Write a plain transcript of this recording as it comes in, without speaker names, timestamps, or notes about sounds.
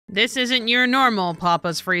This isn't your normal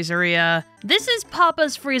Papa's Freezeria. This is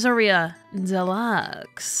Papa's Freezeria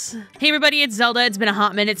Deluxe. Hey everybody, it's Zelda. It's been a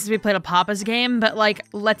hot minute since we played a Papa's game, but like,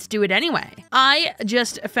 let's do it anyway. I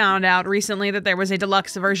just found out recently that there was a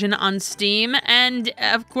deluxe version on Steam, and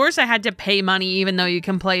of course I had to pay money even though you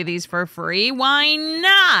can play these for free. Why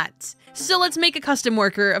not? So let's make a custom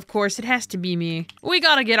worker. Of course, it has to be me. We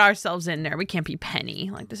gotta get ourselves in there. We can't be Penny.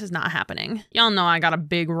 Like, this is not happening. Y'all know I got a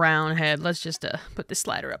big round head. Let's just put the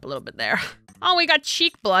slider up a little bit there. Oh, we got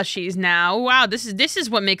cheek blushies now. Wow, this is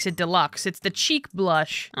what makes it deluxe. It's the cheek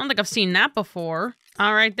blush. I don't think I've seen that before.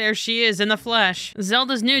 All right, there she is in the flesh.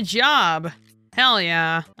 Zelda's new job. Hell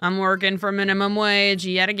yeah. I'm working for minimum wage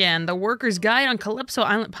yet again. The Worker's Guide on Calypso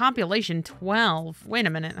Island, population 12. Wait a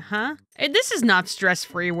minute, huh? This is not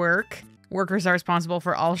stress-free work. Workers are responsible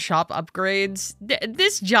for all shop upgrades.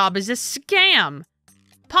 This job is a scam.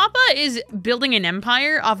 Papa is building an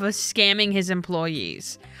empire off of scamming his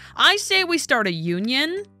employees. I say we start a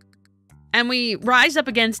union and we rise up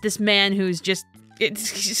against this man who's just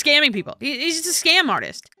scamming people. He's just a scam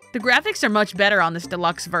artist. The graphics are much better on this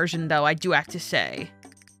deluxe version, though, I do have to say.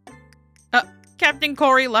 Captain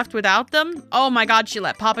Corey left without them? Oh my god, she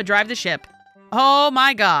let Papa drive the ship. Oh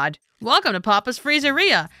my god. Welcome to Papa's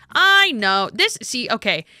Freezeria. I know.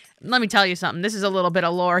 Okay, let me tell you something. This is a little bit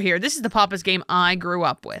of lore here. This is the Papa's game I grew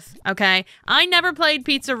up with, okay? I never played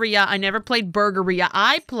Pizzeria. I never played Burgeria.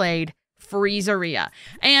 I played Freezeria.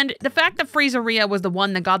 And the fact that Freezeria was the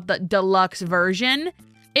one that got the deluxe version,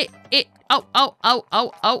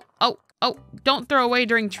 don't throw away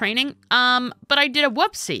during training. But I did a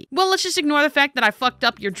whoopsie. Well, let's just ignore the fact that I fucked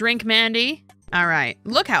up your drink, Mandy. All right,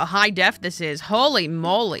 look how high def this is. Holy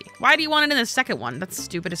moly. Why do you want it in the second one? That's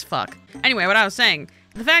stupid as fuck. Anyway, what I was saying,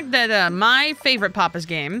 the fact that my favorite Papa's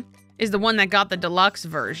game is the one that got the deluxe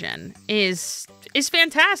version is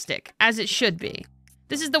fantastic, as it should be.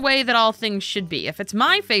 This is the way that all things should be. If it's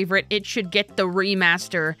my favorite, it should get the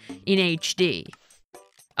remaster in HD.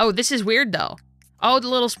 Oh, this is weird though. Oh, the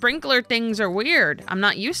little sprinkler things are weird. I'm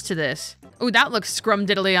not used to this. Oh, that looks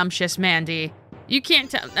scrumdiddly-umptious, Mandy. You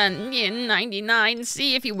can't tell, 99,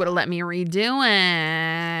 see if you would've let me redo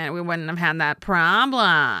it. We wouldn't have had that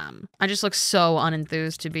problem. I just look so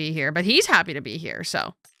unenthused to be here, but he's happy to be here,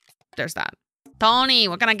 so there's that. Tony,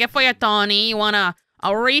 what can I get for you, Tony? You want a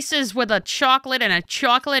Reese's with a chocolate and a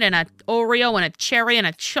Oreo and a cherry and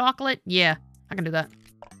a chocolate? Yeah, I can do that.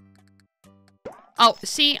 Oh,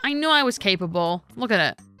 see, I knew I was capable. Look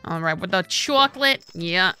at it. All right, with the chocolate,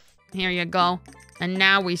 yeah, here you go. And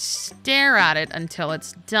now we stare at it until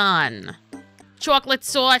it's done. Chocolate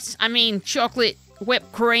sauce, chocolate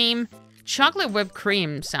whipped cream. Chocolate whipped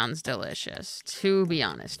cream sounds delicious, to be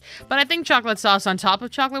honest. But I think chocolate sauce on top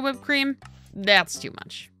of chocolate whipped cream, that's too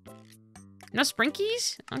much. No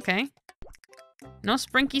Sprinkies? Okay. No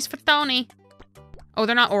Sprinkies for Tony. Oh,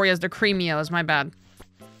 they're not Oreos, they're Creamios, my bad.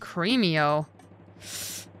 Creamio?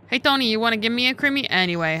 Hey, Tony, you want to give me a creamy?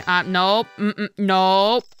 Anyway, nope,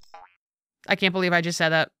 nope. I can't believe I just said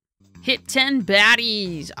that. Hit 10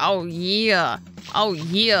 baddies. Oh, yeah. Oh,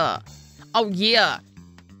 yeah. Oh, yeah.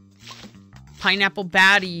 Pineapple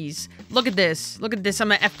baddies. Look at this. Look at this.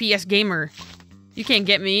 I'm an FPS gamer. You can't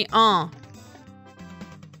get me. Look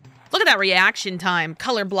at that reaction time.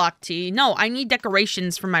 Color block tea. No, I need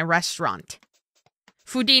decorations for my restaurant.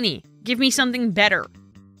 Foodini, give me something better.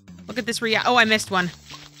 Look at this Oh, I missed one.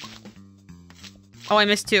 Oh, I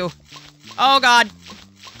missed two. Oh, God.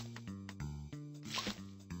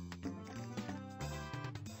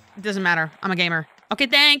 It doesn't matter. I'm a gamer. Okay,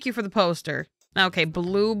 thank you for the poster. Okay,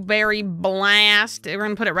 Blueberry Blast. We're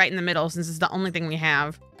gonna put it right in the middle since it's the only thing we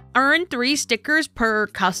have. Earn 3 stickers per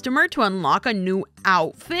customer to unlock a new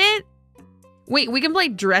outfit? Wait, we can play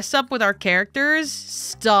dress up with our characters?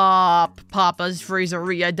 Stop, Papa's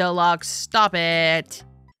Freezeria Deluxe. Stop it.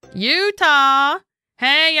 Utah.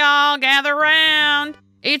 Hey, y'all, gather round.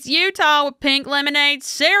 It's Utah with pink lemonade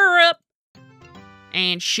syrup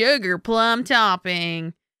and sugar plum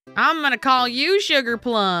topping. I'm gonna call you Sugar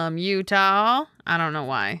Plum, Utah. I don't know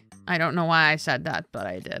why. I don't know why I said that, but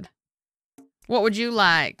I did. What would you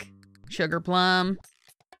like? Sugar Plum.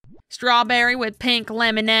 Strawberry with pink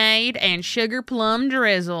lemonade and sugar plum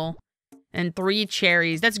drizzle. And 3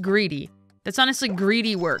 cherries. That's greedy. That's honestly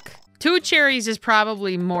greedy work. 2 cherries is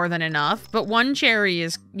probably more than enough, but 1 cherry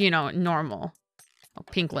is, you know, normal. Oh,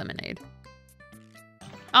 pink lemonade.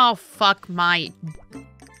 Oh, fuck my...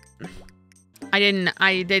 I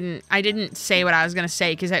didn't say what I was gonna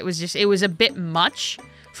say because it was a bit much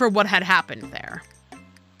for what had happened there.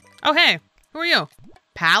 Oh, hey, who are you?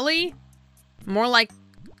 Pally? More like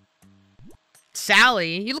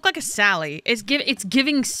Sally. You look like a Sally. It's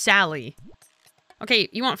giving Sally. Okay,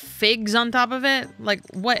 you want figs on top of it? Like,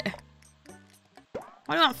 what?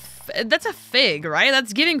 Why do you want that's a fig, right?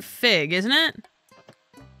 That's giving fig, isn't it?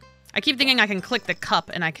 I keep thinking I can click the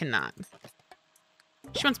cup, and I cannot.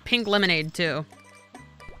 She wants pink lemonade, too.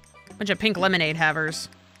 Bunch of pink lemonade havers.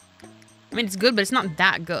 I mean, it's good, but it's not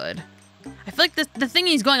that good. I feel like the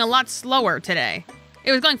thingy's going a lot slower today.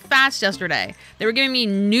 It was going fast yesterday. They were giving me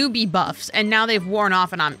newbie buffs, and now they've worn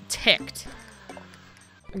off, and I'm ticked.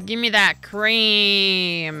 Give me that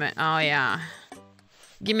cream. Oh, yeah.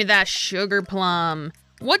 Give me that sugar plum.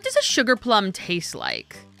 What does a sugar plum taste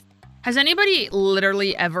like? Has anybody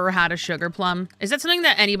literally ever had a sugar plum? Is that something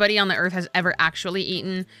that anybody on the earth has ever actually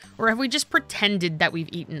eaten? Or have we just pretended that we've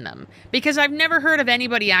eaten them? Because I've never heard of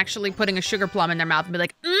anybody actually putting a sugar plum in their mouth and be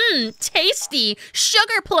like, tasty,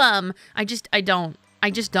 sugar plum. I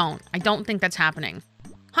don't think that's happening.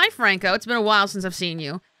 Hi, Franco. It's been a while since I've seen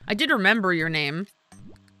you. I did remember your name.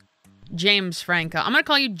 James Franco. I'm gonna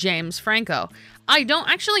call you James Franco. I don't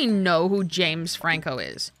actually know who James Franco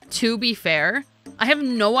is. To be fair, I have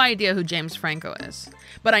no idea who James Franco is.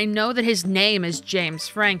 But I know that his name is James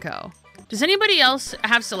Franco. Does anybody else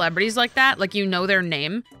have celebrities like that? Like, you know their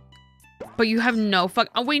name, but you have no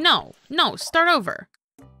oh, wait, no. No, start over.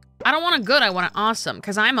 I don't want a good, I want an awesome.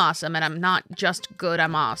 Because I'm awesome, and I'm not just good,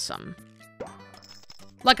 I'm awesome.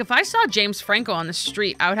 Like, if I saw James Franco on the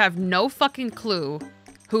street, I would have no fucking clue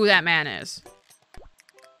who that man is.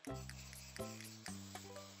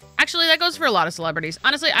 Actually, that goes for a lot of celebrities.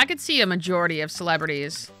 Honestly, I could see a majority of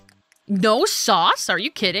celebrities. No sauce? Are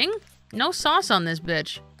you kidding? No sauce on this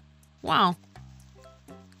bitch. Wow.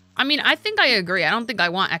 I mean, I think I agree. I don't think I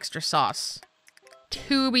want extra sauce.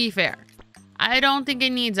 To be fair. I don't think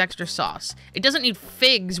it needs extra sauce. It doesn't need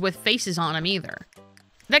figs with faces on them either.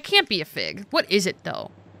 That can't be a fig. What is it,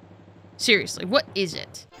 though? Seriously, what is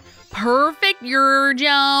it? Perfect, you're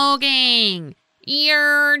joking.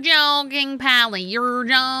 You're joking, Pally. You're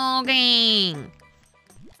joking.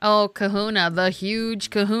 Oh, kahuna, the huge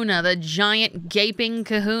kahuna, the giant gaping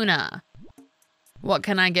kahuna. What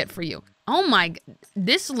can I get for you? Oh my,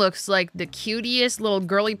 this looks like the cutest little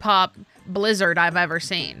girly pop blizzard I've ever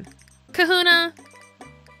seen. Kahuna,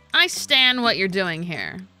 I stan what you're doing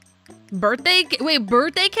here. Birthday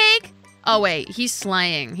cake? Oh wait, he's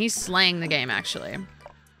slaying. He's slaying the game, actually.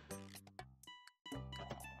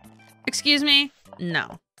 Excuse me?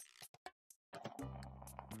 No.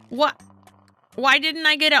 What? Why didn't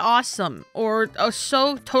I get an awesome or a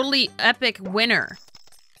so totally epic winner?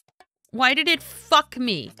 Why did it fuck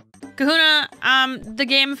me? Kahuna, the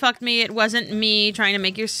game fucked me. It wasn't me trying to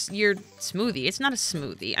make your smoothie. It's not a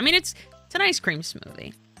smoothie. I mean, it's an ice cream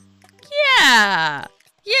smoothie. Yeah.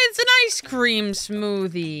 Yeah, it's an ice cream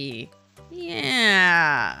smoothie.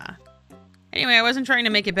 Yeah. Anyway, I wasn't trying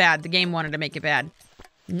to make it bad. The game wanted to make it bad.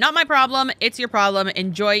 Not my problem. It's your problem.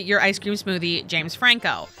 Enjoy your ice cream smoothie, James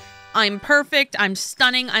Franco. I'm perfect. I'm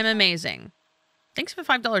stunning. I'm amazing. Thanks for the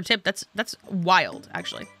 $5 tip. That's wild,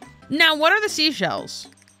 actually. Now, what are the seashells?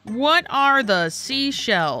 What are the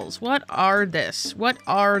seashells? What are this? What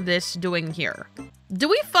are this doing here? Do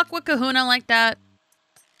we fuck with Kahuna like that?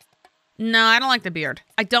 No, I don't like the beard.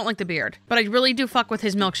 I don't like the beard. But I really do fuck with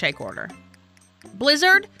his milkshake order.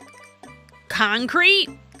 Blizzard? Concrete?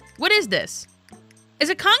 What is this? Is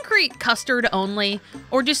it concrete custard only?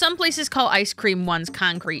 Or do some places call ice cream ones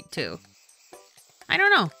concrete too? I don't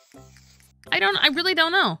know. I really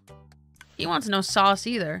don't know. He wants no sauce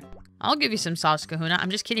either. I'll give you some sauce, Kahuna. I'm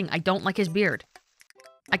just kidding. I don't like his beard.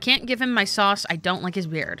 I can't give him my sauce. I don't like his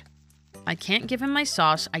beard. I can't give him my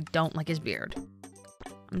sauce. I don't like his beard.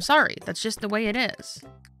 I'm sorry. That's just the way it is.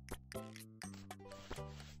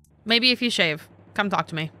 Maybe if you shave. Come talk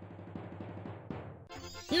to me.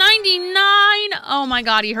 99! Oh my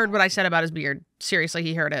god, he heard what I said about his beard. Seriously,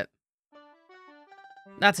 he heard it.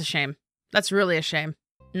 That's a shame. That's really a shame.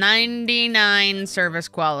 99 service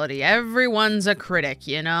quality. Everyone's a critic,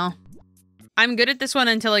 you know? I'm good at this one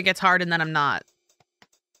until it gets hard and then I'm not.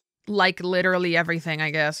 Like literally everything,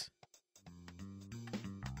 I guess.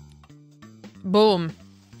 Boom.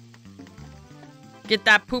 Get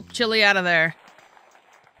that poop chili out of there.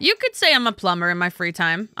 You could say I'm a plumber in my free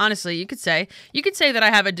time. Honestly, you could say. You could say that I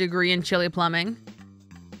have a degree in chili plumbing.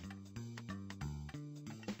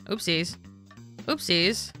 Oopsies.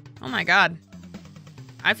 Oopsies. Oh my god.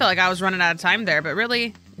 I felt like I was running out of time there, but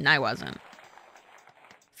really, no, I wasn't.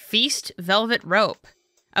 Feast velvet rope.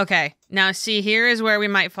 Okay, now see, here is where we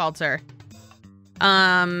might falter.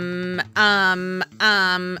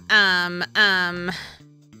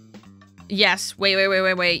 Yes,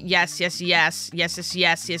 wait. Yes.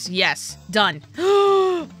 Done.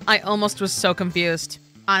 I almost was so confused.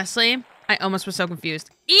 Honestly, I almost was so confused.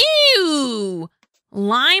 Ew!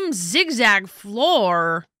 Lime zigzag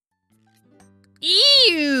floor.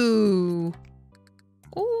 Ew.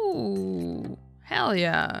 Ooh. Hell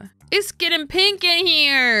yeah. It's getting pink in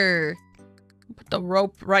here. Put the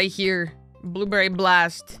rope right here. Blueberry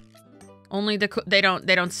blast. Only they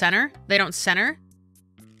don't center? They don't center?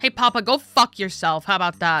 Hey, Papa, go fuck yourself. How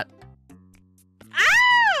about that?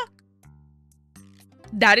 Ah!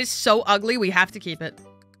 That is so ugly. We have to keep it.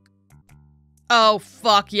 Oh,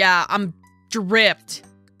 fuck yeah. I'm dripped.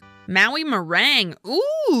 Maui meringue.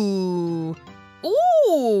 Ooh.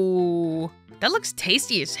 Ooh. That looks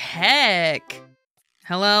tasty as heck.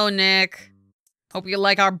 Hello, Nick. Hope you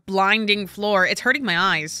like our blinding floor. It's hurting my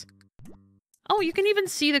eyes. Oh, you can even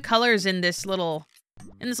see the colors in this little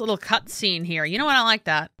cut scene here. You know what? I like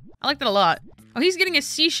that. I like that a lot. Oh, he's getting a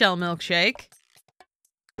seashell milkshake.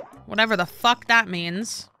 Whatever the fuck that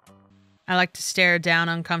means. I like to stare down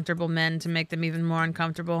uncomfortable men to make them even more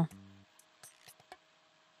uncomfortable.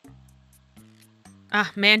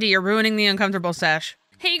 Ah, Mandy, you're ruining the uncomfortable sesh.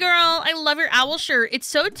 Hey girl, I love your owl shirt. It's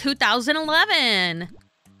so 2011.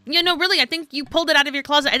 You know, really, I think you pulled it out of your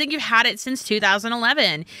closet. I think you've had it since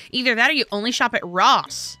 2011. Either that or you only shop at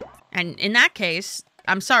Ross. And in that case,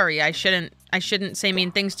 I'm sorry, I shouldn't say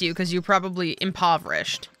mean things to you because you're probably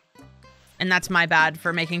impoverished. And that's my bad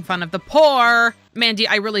for making fun of the poor. Mandy,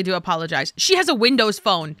 I really do apologize. She has a Windows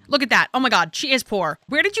phone. Look at that. Oh my God, she is poor.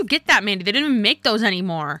 Where did you get that, Mandy? They didn't even make those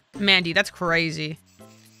anymore. Mandy, that's crazy.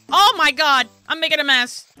 Oh my God, I'm making a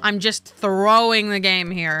mess. I'm just throwing the game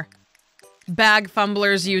here. Bag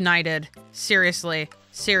fumblers united. Seriously,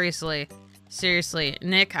 seriously, seriously.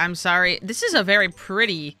 Nick, I'm sorry. This is a very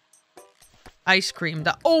pretty ice cream.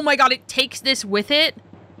 Oh my God, it takes this with it.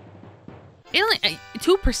 It only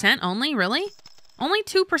 2% only, really? Only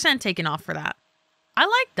 2% taken off for that. I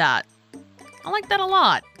like that. I like that a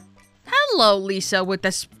lot. Hello, Lisa, with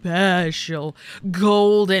the special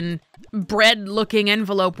golden bread-looking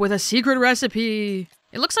envelope with a secret recipe.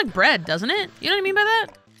 It looks like bread, doesn't it? You know what I mean by that?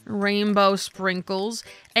 Rainbow sprinkles.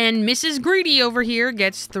 And Mrs. Greedy over here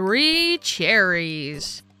gets 3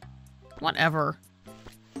 cherries. Whatever.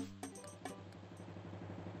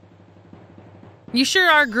 You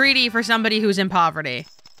sure are greedy for somebody who's in poverty.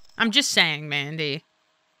 I'm just saying, Mandy.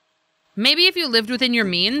 Maybe if you lived within your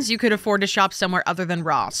means, you could afford to shop somewhere other than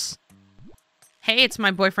Ross. Hey, it's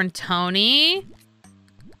my boyfriend, Tony.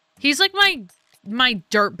 He's like my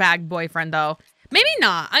dirtbag boyfriend, though. Maybe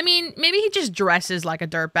not. I mean, maybe he just dresses like a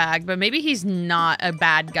dirtbag, but maybe he's not a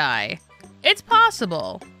bad guy. It's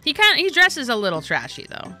possible. He dresses a little trashy,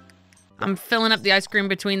 though. I'm filling up the ice cream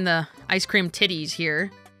between the ice cream titties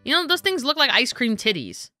here. You know, those things look like ice cream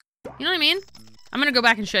titties. You know what I mean? I'm gonna go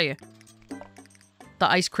back and show you. The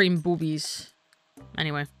ice cream boobies.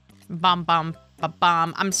 Anyway. Bom, bom, ba,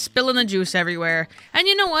 bom. I'm spilling the juice everywhere. And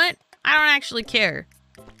you know what? I don't actually care.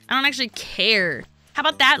 I don't actually care. How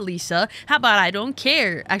about that, Lisa? How about I don't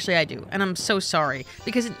care? Actually, I do. And I'm so sorry.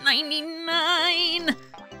 Because it's 99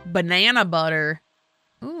 banana butter.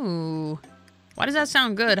 Ooh. Why does that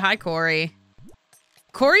sound good? Hi, Corey.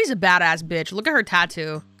 Corey's a badass bitch. Look at her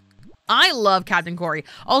tattoo. I love Captain Corey.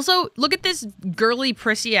 Also, look at this girly,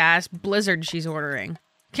 prissy-ass blizzard she's ordering.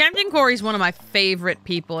 Captain Corey's one of my favorite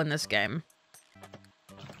people in this game.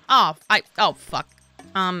 Oh, fuck.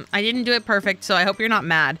 I didn't do it perfect, so I hope you're not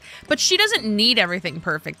mad. But she doesn't need everything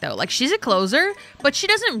perfect, though. Like, she's a closer, but she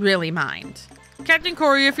doesn't really mind. Captain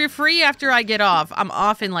Corey, if you're free after I get off, I'm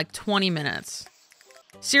off in like 20 minutes.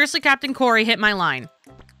 Seriously, Captain Corey, hit my line.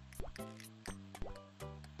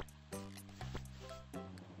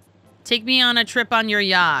 Take me on a trip on your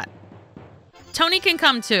yacht. Tony can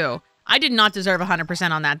come too. I did not deserve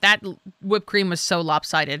 100% on that. That whipped cream was so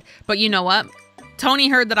lopsided. But you know what? Tony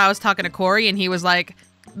heard that I was talking to Corey and he was like,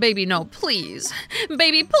 baby, no, please.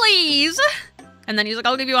 Baby, please. And then he's like,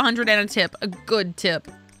 I'll give you 100 and a tip. A good tip.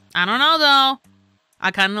 I don't know though.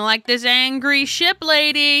 I kind of like this angry ship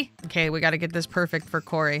lady. Okay, we got to get this perfect for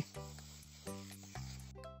Corey.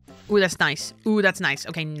 Ooh, that's nice. Ooh, that's nice.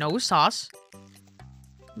 Okay, no sauce.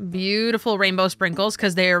 Beautiful rainbow sprinkles,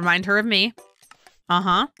 because they remind her of me.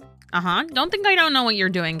 Uh-huh. Uh-huh. Don't think I don't know what you're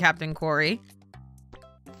doing, Captain Corey.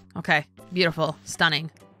 Okay. Beautiful. Stunning.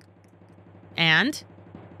 And?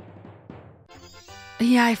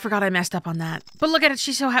 Yeah, I forgot I messed up on that. But look at it.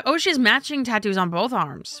 She's so happy. Oh, she has matching tattoos on both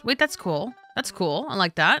arms. Wait, that's cool. That's cool. I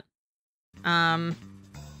like that. Oh.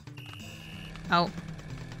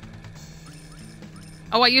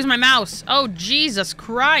 Oh, I used my mouse. Oh, Jesus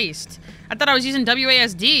Christ. I thought I was using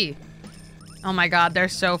WASD. Oh my God, they're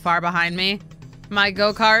so far behind me. My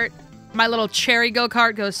go-kart, my little cherry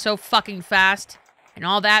go-kart goes so fucking fast. And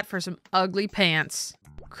all that for some ugly pants.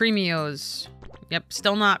 Creamios. Yep,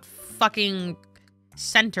 still not fucking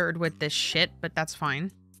centered with this shit, but that's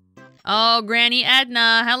fine. Oh, Granny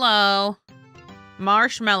Edna, hello.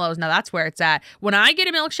 Marshmallows, now that's where it's at. When I get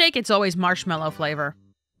a milkshake, it's always marshmallow flavor.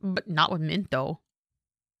 But not with mint, though.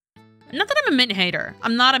 Not that I'm a mint hater.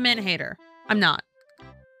 I'm not a mint hater. I'm not.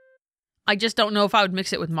 I just don't know if I would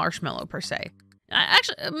mix it with marshmallow, per se.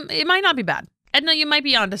 Actually, it might not be bad. Edna, you might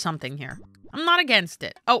be onto something here. I'm not against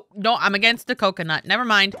it. Oh, no, I'm against the coconut. Never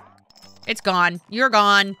mind. It's gone. You're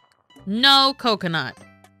gone. No coconut.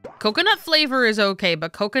 Coconut flavor is okay,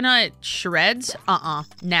 but coconut shreds?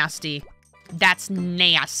 Nasty. That's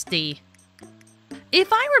nasty.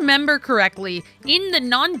 If I remember correctly, in the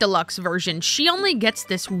non-deluxe version, she only gets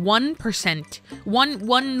this 1%.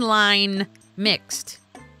 One line mixed.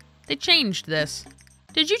 They changed this.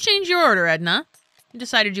 Did you change your order, Edna? You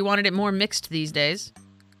decided you wanted it more mixed these days.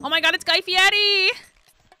 Oh my god, it's Guy Fieri!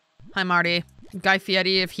 Hi, Marty. Guy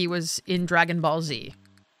Fieri if he was in Dragon Ball Z.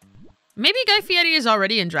 Maybe Guy Fieri is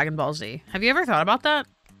already in Dragon Ball Z. Have you ever thought about that?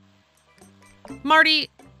 Marty,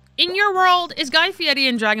 in your world, is Guy Fieri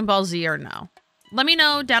in Dragon Ball Z or no? Let me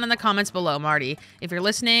know down in the comments below, Marty. If you're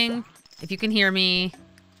listening, if you can hear me,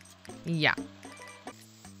 yeah.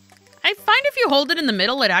 I find if you hold it in the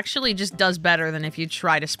middle, it actually just does better than if you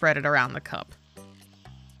try to spread it around the cup.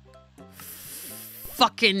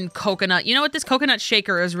 Fucking coconut. You know what? This coconut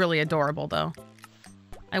shaker is really adorable, though.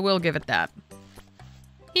 I will give it that.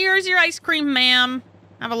 Here's your ice cream, ma'am.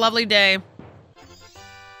 Have a lovely day.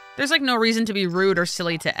 There's like no reason to be rude or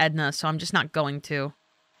silly to Edna, so I'm just not going to.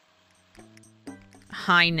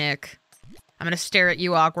 Hi, Nick. I'm gonna stare at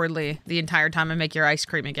you awkwardly the entire time I make your ice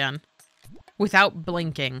cream again. Without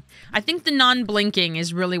blinking. I think the non-blinking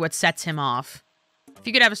is really what sets him off. If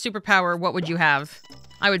you could have a superpower, what would you have?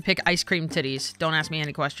 I would pick ice cream titties. Don't ask me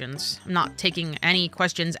any questions. I'm not taking any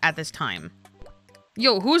questions at this time.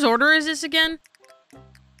 Yo, whose order is this again?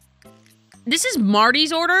 This is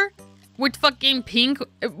Marty's order? With fucking pink...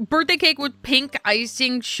 birthday cake with pink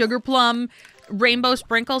icing, sugar plum, rainbow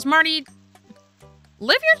sprinkles. Marty...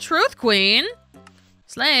 live your truth, queen.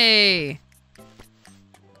 Slay.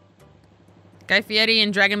 Guy Fieri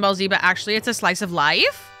and Dragon Ball Z, but actually it's a slice of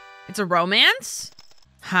life? It's a romance?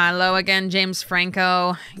 Hello again, James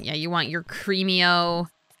Franco. Yeah, you want your creamio,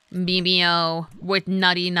 BBO with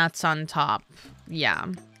nutty nuts on top. Yeah.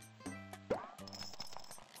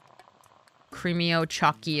 Creamio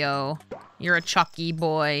Chockio. You're a chalky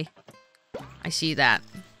boy. I see that.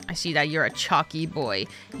 I see that you're a chalky boy.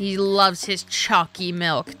 He loves his chalky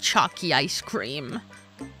milk, chalky ice cream.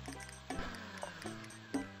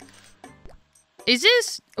 Is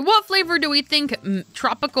this... what flavor do we think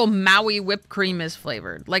tropical Maui whipped cream is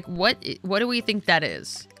flavored? Like, what do we think that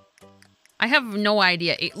is? I have no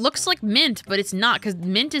idea. It looks like mint, but it's not, because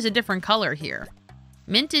mint is a different color here.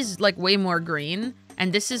 Mint is, like, way more green,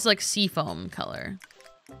 and this is, like, seafoam color.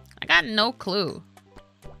 I got no clue.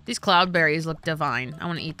 These cloudberries look divine. I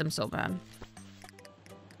want to eat them so bad.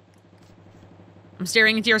 I'm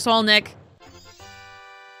staring into your soul, Nick.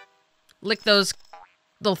 Lick those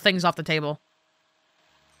little things off the table.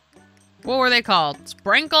 What were they called?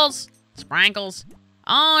 Sprinkles? Sprankles?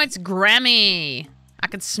 Oh, it's Grammy. I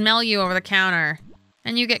can smell you over the counter.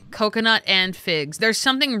 And you get coconut and figs. There's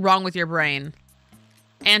something wrong with your brain.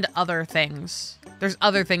 And other things. There's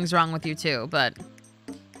other things wrong with you too, but...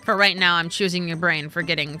 for right now, I'm choosing your brain for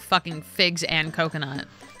getting fucking figs and coconut.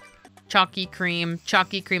 Chalky cream,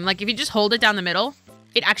 chalky cream. Like, if you just hold it down the middle,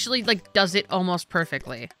 it actually, like, does it almost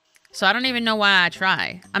perfectly. So I don't even know why I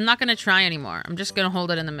try. I'm not gonna try anymore. I'm just gonna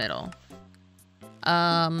hold it in the middle.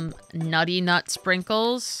 Nutty nut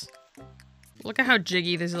sprinkles. Look at how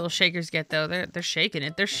jiggy these little shakers get, though. They're shaking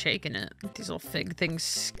it. They're shaking it. These little fig things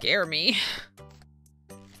scare me.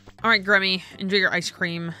 Alright, Grammy. Enjoy your ice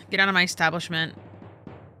cream. Get out of my establishment.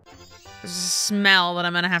 There's a smell that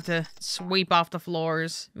I'm gonna have to sweep off the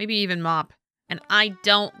floors. Maybe even mop. And I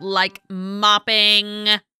don't like mopping.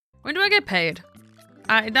 When do I get paid?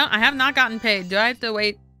 I have not gotten paid. Do I have to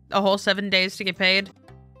wait a whole 7 days to get paid?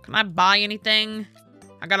 Can I buy anything?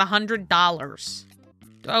 I got $100.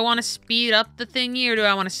 Do I want to speed up the thingy or do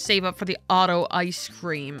I want to save up for the auto ice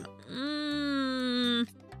cream? Oh,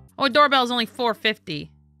 a doorbell's only $4.50.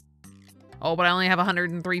 Oh, but I only have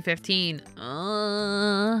 $103.15.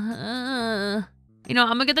 You know, I'm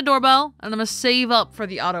gonna get the doorbell and I'm gonna save up for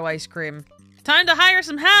the auto ice cream. Time to hire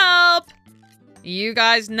some help! You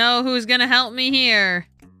guys know who's gonna help me here.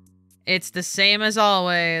 It's the same as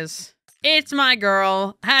always. It's my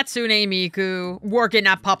girl, Hatsune Miku, working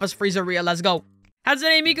at Papa's Freezeria. Let's go.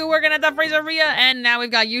 Hatsune Miku working at the Freezeria, and now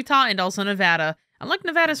we've got Utah and also Nevada. I like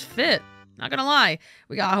Nevada's fit. Not gonna lie.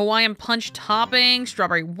 We got Hawaiian punch topping,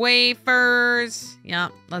 strawberry wafers. Yeah,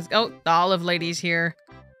 let's go. The olive lady's here.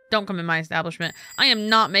 Don't come in my establishment. I am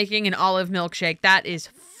not making an olive milkshake. That is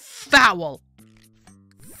foul.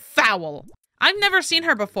 Foul. I've never seen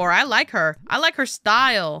her before. I like her. I like her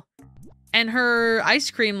style. And her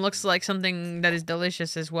ice cream looks like something that is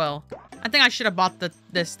delicious as well. I think I should have bought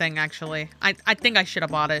this thing, actually. I think I should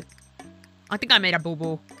have bought it. I think I made a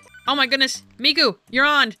boo-boo. Oh my goodness. Miku, you're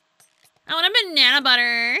on. I want a banana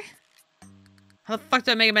butter. How the fuck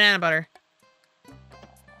do I make a banana butter?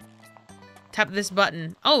 Tap this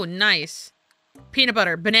button. Oh, nice. Peanut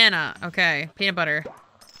butter. Banana. Okay. Peanut butter.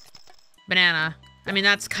 Banana. I mean,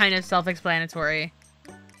 that's kind of self-explanatory.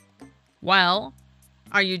 Well,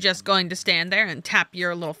 are you just going to stand there and tap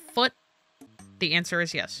your little foot? The answer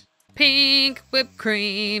is yes. Pink whipped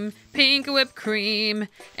cream,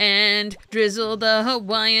 and drizzle the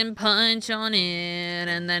Hawaiian punch on it,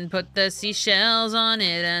 and then put the seashells on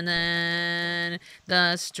it, and then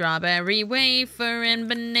the strawberry wafer and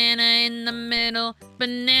banana in the middle,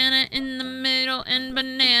 banana in the middle, and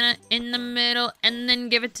banana in the middle, and then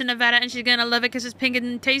give it to Nevada, and she's gonna love it because it's pink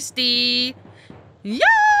and tasty. Yeah!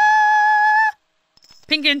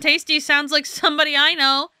 Pink and tasty sounds like somebody I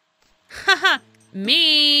know. Haha.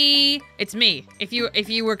 Me. It's me. If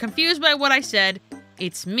you were confused by what I said,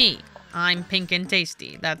 it's me. I'm pink and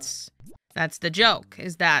tasty. That's the joke,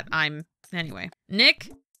 is that I'm... Anyway.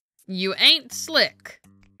 Nick, you ain't slick.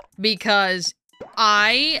 Because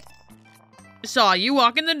I saw you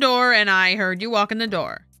walk in the door and I heard you walk in the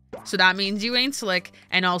door. So that means you ain't slick,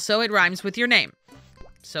 and also it rhymes with your name.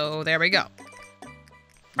 So there we go.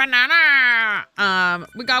 Banana!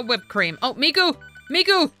 We got whipped cream. Oh, Miku!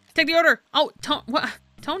 Miku! Take the order. Oh, what?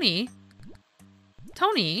 Tony?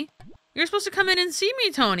 Tony? You're supposed to come in and see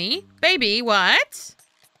me, Tony. Baby, what?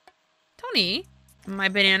 Tony? My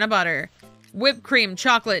banana butter. Whipped cream,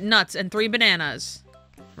 chocolate, nuts, and 3 bananas.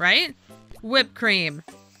 Right? Whipped cream.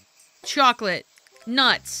 Chocolate,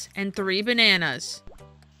 nuts, and 3 bananas.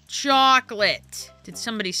 Chocolate. Did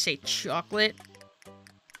somebody say chocolate?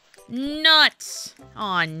 Nuts.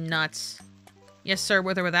 Aw, nuts. Yes, sir,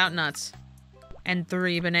 with or without nuts. And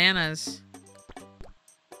 3 bananas.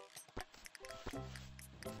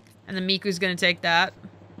 And the Miku's gonna take that.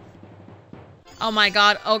 Oh my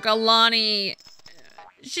god, Okalani.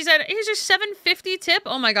 She said, here's your $7.50 tip.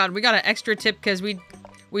 Oh my god, we got an extra tip because we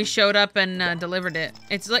showed up and delivered it.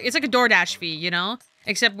 It's like a DoorDash fee, you know?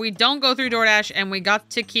 Except we don't go through DoorDash and we got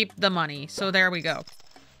to keep the money. So there we go.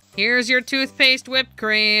 Here's your toothpaste whipped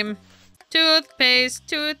cream.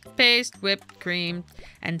 Toothpaste, whipped cream,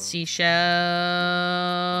 and seashells,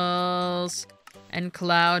 and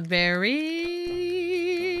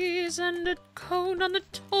cloudberries, and a cone on the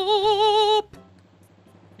top.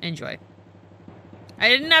 Enjoy. I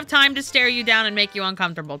didn't have time to stare you down and make you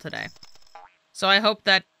uncomfortable today. So I hope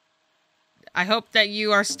that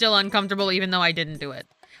you are still uncomfortable even though I didn't do it.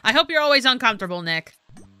 I hope you're always uncomfortable, Nick.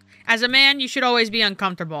 As a man, you should always be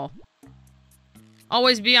uncomfortable.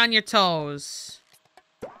 Always be on your toes.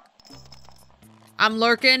 I'm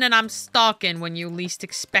lurking and I'm stalking when you least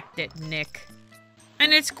expect it, Nick.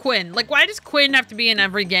 And it's Quinn. Like, why does Quinn have to be in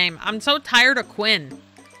every game? I'm so tired of Quinn.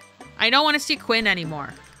 I don't want to see Quinn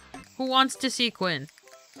anymore. Who wants to see Quinn?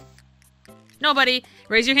 Nobody.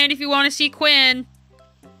 Raise your hand if you want to see Quinn.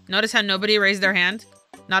 Notice how nobody raised their hand?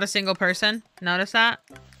 Not a single person. Notice that?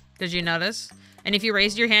 Did you notice? And if you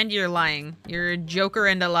raised your hand, you're lying. You're a joker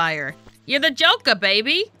and a liar. You're the Joker,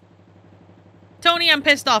 baby! Tony, I'm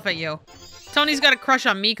pissed off at you. Tony's got a crush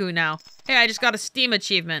on Miku now. Hey, I just got a Steam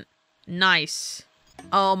achievement. Nice.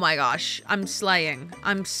 Oh my gosh. I'm slaying.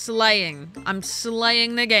 I'm slaying. I'm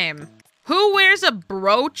slaying the game. Who wears a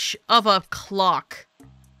brooch of a clock?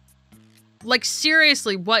 Like,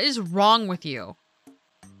 seriously, what is wrong with you?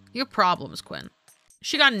 You have problems, Quinn.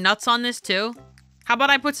 She got nuts on this, too? How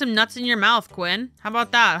about I put some nuts in your mouth, Quinn? How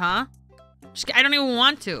about that, huh? I don't even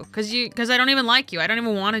want to, because I don't even like you. I don't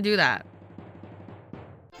even want to do that.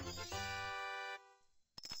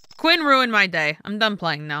 Quinn ruined my day. I'm done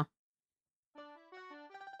playing now.